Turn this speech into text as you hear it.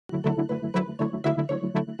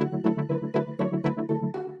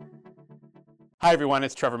Hi everyone,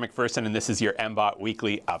 it's Trevor McPherson and this is your MBOT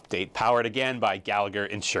Weekly update, powered again by Gallagher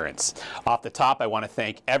Insurance. Off the top, I want to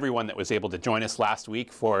thank everyone that was able to join us last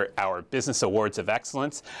week for our Business Awards of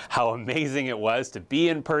Excellence. How amazing it was to be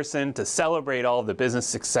in person, to celebrate all of the business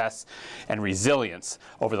success and resilience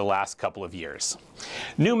over the last couple of years.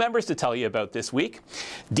 New members to tell you about this week,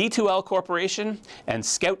 D2L Corporation and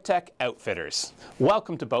Scout Tech Outfitters.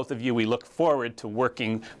 Welcome to both of you. We look forward to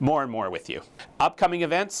working more and more with you. Upcoming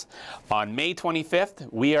events on May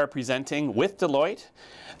 25th, we are presenting with Deloitte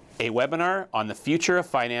a webinar on the future of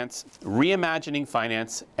finance, reimagining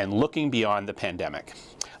finance, and looking beyond the pandemic.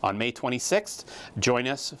 On May 26th, join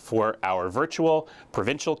us for our virtual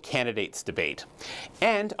provincial candidates debate.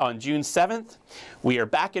 And on June 7th, we are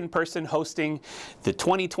back in person hosting the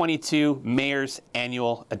 2022 Mayor's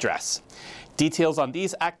Annual Address. Details on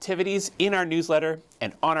these activities in our newsletter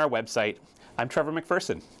and on our website. I'm Trevor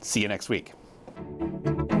McPherson. See you next week.